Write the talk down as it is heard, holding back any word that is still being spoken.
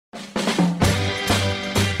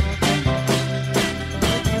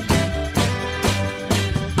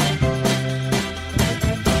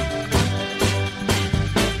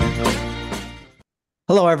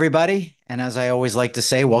Hello, everybody. And as I always like to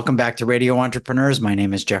say, welcome back to Radio Entrepreneurs. My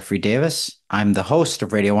name is JDavis. I'm the host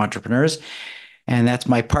of Radio Entrepreneurs, and that's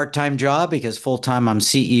my part-time job because full-time I'm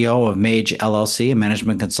CEO of Mage LLC, a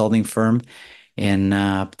management consulting firm in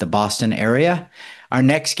the Boston area. Our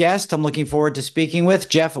next guest, I'm looking forward to speaking with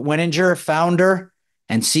Jeff Wenninger, founder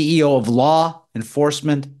and CEO of Law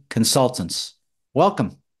Enforcement Consultants.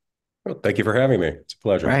 Welcome. Well, thank you for having me. It's a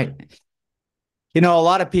pleasure. Right. A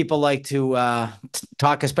lot of people like to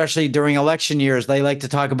talk, especially during election years. They like to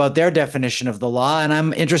talk about their definition of the law, and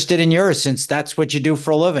I'm interested in yours since that's what you do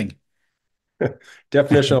for a living.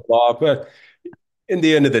 Definition of law, but in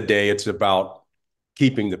the end of the day, it's about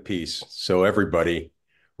keeping the peace. So everybody,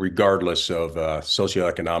 regardless of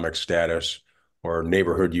socioeconomic status or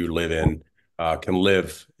neighborhood you live in, can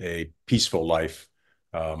live a peaceful life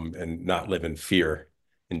and not live in fear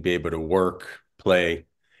and be able to work, play,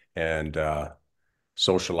 and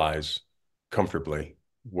socialize comfortably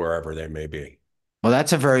wherever they may be. Well,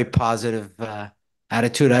 that's a very positive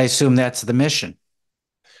attitude. I assume that's the mission.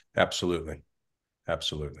 Absolutely.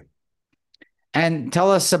 Absolutely. And tell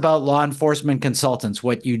us about law enforcement consultants,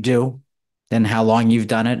 what you do, then how long you've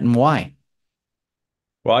done it, and why.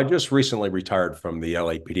 Well, I just recently retired from the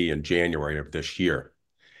LAPD in January of this year,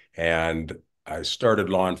 and I started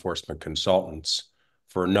law enforcement consultants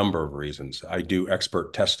for a number of reasons. I do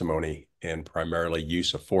expert testimony in primarily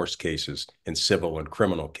use of force cases in civil and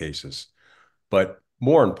criminal cases. But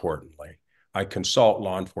more importantly, I consult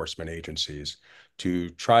law enforcement agencies to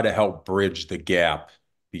try to help bridge the gap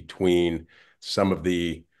between some of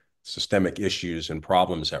the systemic issues and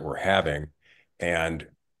problems that we're having and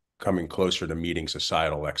coming closer to meeting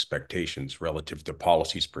societal expectations relative to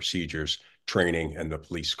policies, procedures, training, and the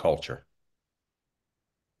police culture.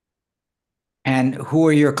 And who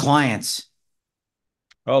are your clients?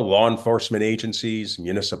 Oh, law enforcement agencies,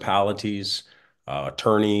 municipalities,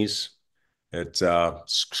 attorneys, it's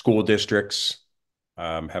school districts,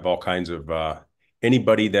 have all kinds of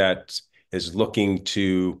anybody that is looking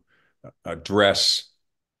to address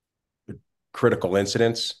critical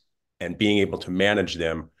incidents and being able to manage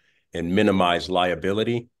them and minimize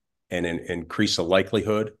liability and increase the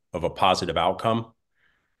likelihood of a positive outcome.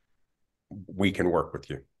 We can work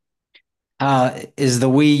with you. Is the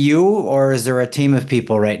we you, or is there a team of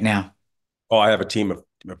people right now? Oh, I have a team of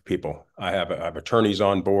people. I have attorneys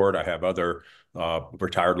on board. I have other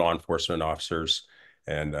retired law enforcement officers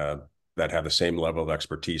and that have the same level of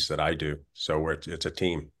expertise that I do. So it's a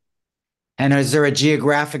team. And is there a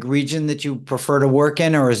geographic region that you prefer to work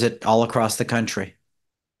in, or is it all across the country?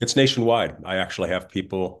 It's nationwide. I actually have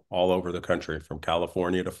people all over the country, from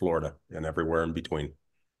California to Florida and everywhere in between.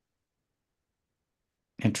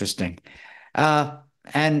 Interesting. Uh,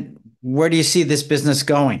 and where do you see this business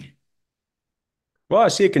going? Well, I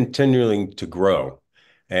see it continuing to grow.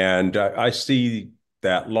 And I see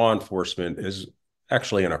that law enforcement is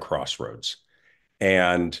actually in a crossroads.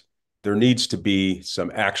 And there needs to be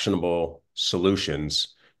some actionable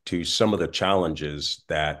solutions to some of the challenges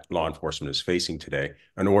that law enforcement is facing today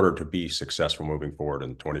in order to be successful moving forward in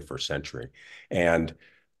the 21st century. And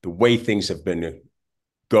the way things have been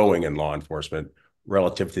going in law enforcement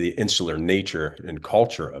relative to the insular nature and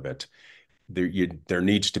culture of it, there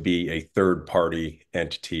needs to be a third party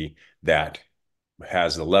entity that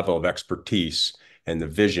has the level of expertise and the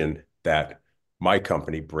vision that my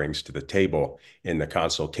company brings to the table in the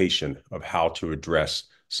consultation of how to address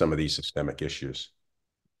some of these systemic issues.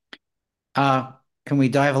 Uh, can we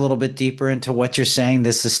dive a little bit deeper into what you're saying,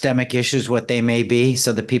 the systemic issues, what they may be,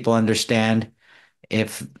 so that people understand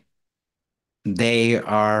if they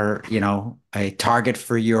are, a target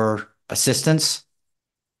for your assistance?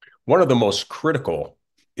 One of the most critical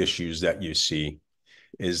issues that you see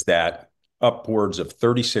is that upwards of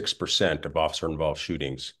 36% of officer involved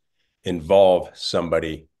shootings involve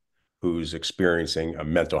somebody who's experiencing a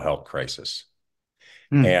mental health crisis.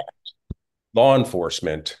 Hmm. And law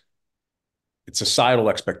enforcement, its societal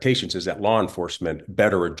expectations is that law enforcement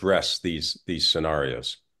better address these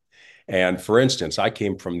scenarios. And for instance, I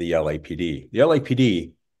came from the LAPD. The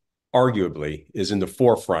LAPD arguably is in the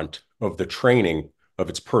forefront of the training of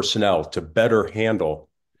its personnel to better handle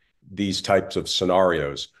these types of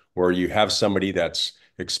scenarios where you have somebody that's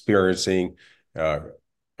experiencing uh,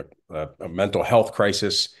 a mental health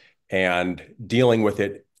crisis and dealing with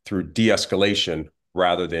it through de-escalation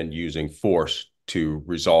rather than using force to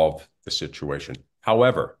resolve the situation.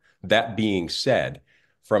 However, that being said,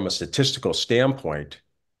 from a statistical standpoint,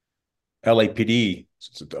 LAPD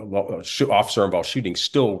officer involved shootings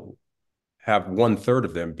still have 1/3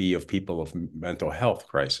 of them be of people of mental health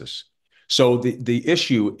crisis. So the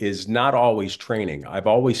issue is not always training. I've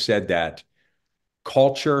always said that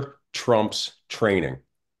culture trumps training.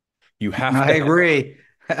 You have I to agree.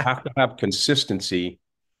 have to have consistency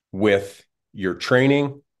with your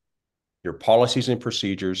training, your policies and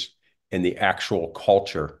procedures, and the actual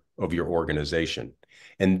culture of your organization.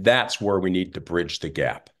 And that's where we need to bridge the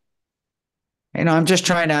gap. I'm just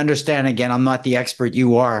trying to understand again. I'm not the expert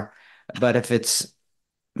you are, but if it's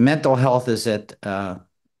mental health is at the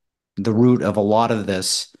root of a lot of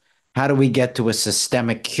this, how do we get to a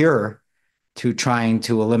systemic cure to trying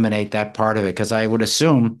to eliminate that part of it? Because I would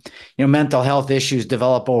assume, mental health issues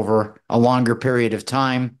develop over a longer period of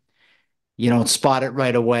time. You don't spot it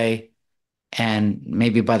right away. And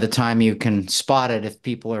maybe by the time you can spot it, if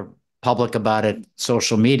people are public about it,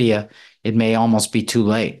 social media, it may almost be too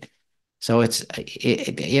late. So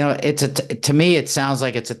to me, it sounds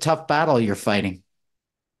like it's a tough battle you're fighting.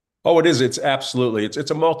 Oh, it is. It's absolutely. It's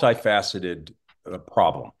a multifaceted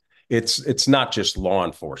problem. It's not just law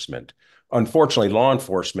enforcement. Unfortunately, law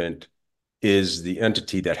enforcement is the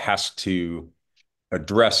entity that has to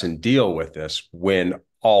address and deal with this when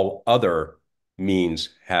all other means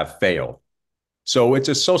have failed. So it's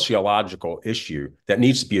a sociological issue that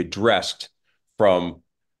needs to be addressed from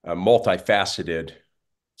a multifaceted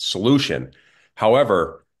solution.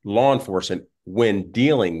 However, law enforcement, when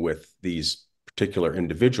dealing with these particular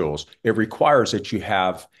individuals, it requires that you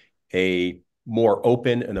have a more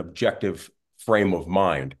open and objective frame of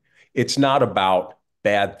mind. It's not about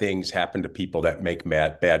bad things happen to people that make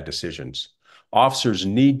bad decisions. Officers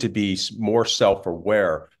need to be more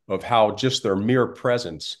self-aware of how just their mere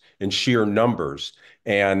presence and sheer numbers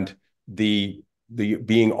and the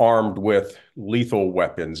being armed with lethal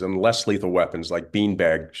weapons and less lethal weapons like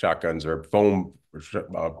beanbag shotguns or foam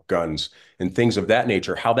guns and things of that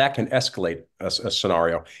nature, how that can escalate a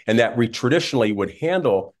scenario, and that we traditionally would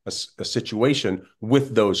handle a situation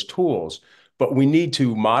with those tools. But we need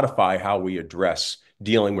to modify how we address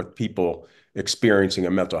dealing with people experiencing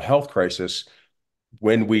a mental health crisis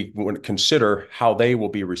when we consider how they will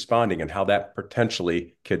be responding and how that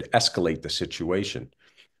potentially could escalate the situation.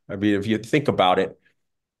 I mean, if you think about it,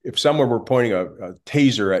 if someone were pointing a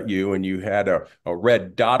taser at you and you had a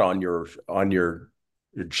red dot on your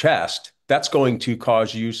chest, that's going to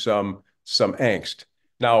cause you some angst.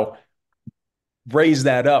 Now, raise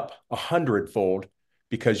that up 100-fold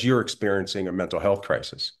because you're experiencing a mental health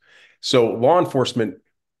crisis. So law enforcement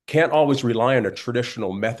can't always rely on the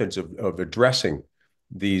traditional methods of addressing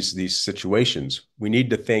these situations. We need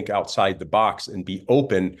to think outside the box and be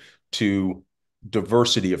open to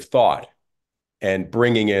diversity of thought and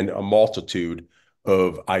bringing in a multitude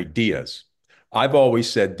of ideas. I've always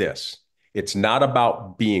said this: it's not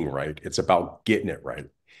about being right, it's about getting it right.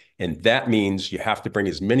 And that means you have to bring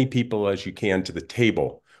as many people as you can to the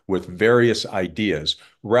table with various ideas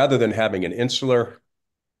rather than having an insular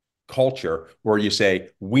culture where you say,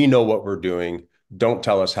 we know what we're doing, don't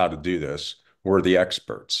tell us how to do this, we're the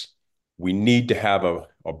experts. We need to have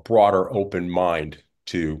a broader open mind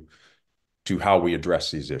to how we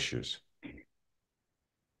address these issues.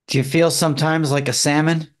 Do you feel sometimes like a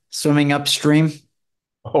salmon swimming upstream?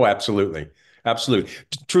 Oh, absolutely. Absolutely.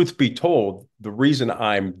 Truth be told, the reason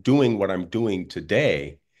I'm doing what I'm doing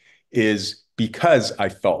today is because I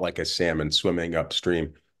felt like a salmon swimming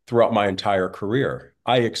upstream throughout my entire career.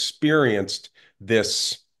 I experienced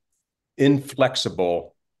this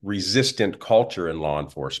inflexible, resistant culture in law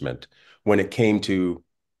enforcement when it came to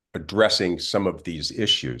addressing some of these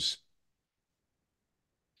issues.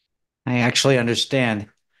 I actually understand.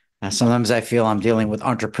 Sometimes I feel I'm dealing with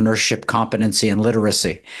entrepreneurship, competency, and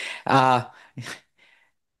literacy. Uh,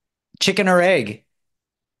 Chicken or egg?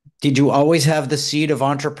 Did you always have the seed of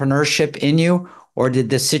entrepreneurship in you, or did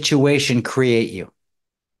the situation create you?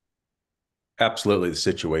 Absolutely, the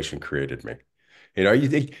situation created me.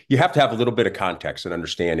 You have to have a little bit of context and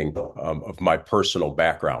understanding of my personal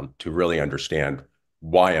background to really understand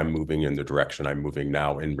why I'm moving in the direction I'm moving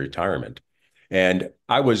now in retirement. And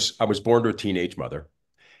I was born to a teenage mother,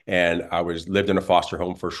 and I was lived in a foster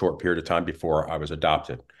home for a short period of time before I was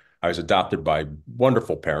adopted. I was adopted by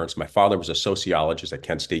wonderful parents. My father was a sociologist at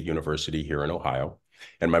Kent State University here in Ohio,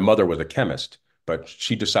 and my mother was a chemist, but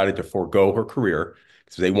she decided to forego her career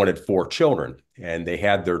because they wanted four children. And they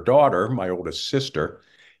had their daughter, my oldest sister,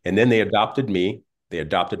 and then they adopted me. They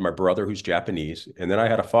adopted my brother, who's Japanese, and then I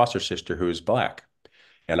had a foster sister who is Black.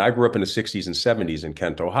 And I grew up in the 60s and 70s in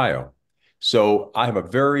Kent, Ohio. So I have a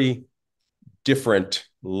very different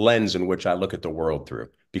lens in which I look at the world through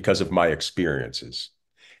because of my experiences.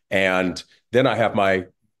 And then I have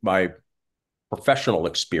my professional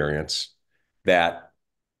experience that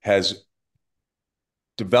has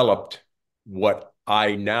developed what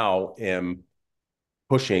I now am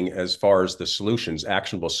pushing as far as the solutions,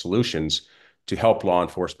 actionable solutions to help law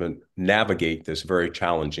enforcement navigate this very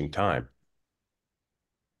challenging time.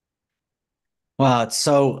 Well, it's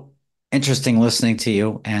so interesting listening to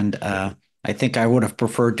you. And I think I would have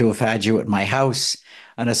preferred to have had you at my house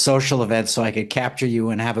on a social event so I could capture you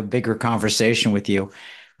and have a bigger conversation with you.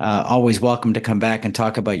 Always welcome to come back and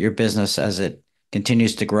talk about your business as it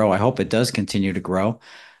continues to grow. I hope it does continue to grow.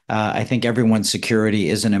 I think everyone's security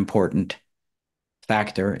is an important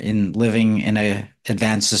factor in living in a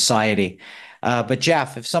advanced society. But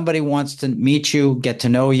Jeff, if somebody wants to meet you, get to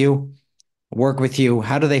know you, work with you,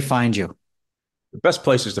 how do they find you? The best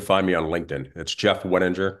place is to find me on LinkedIn. It's Jeff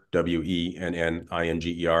Wenninger,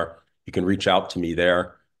 Wenninger. You can reach out to me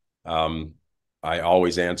there. Um, I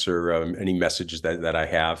always answer any messages that I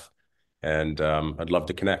have, and I'd love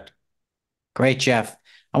to connect. Great, Jeff.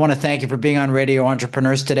 I want to thank you for being on Radio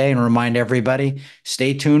Entrepreneurs today and remind everybody,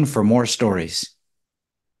 stay tuned for more stories.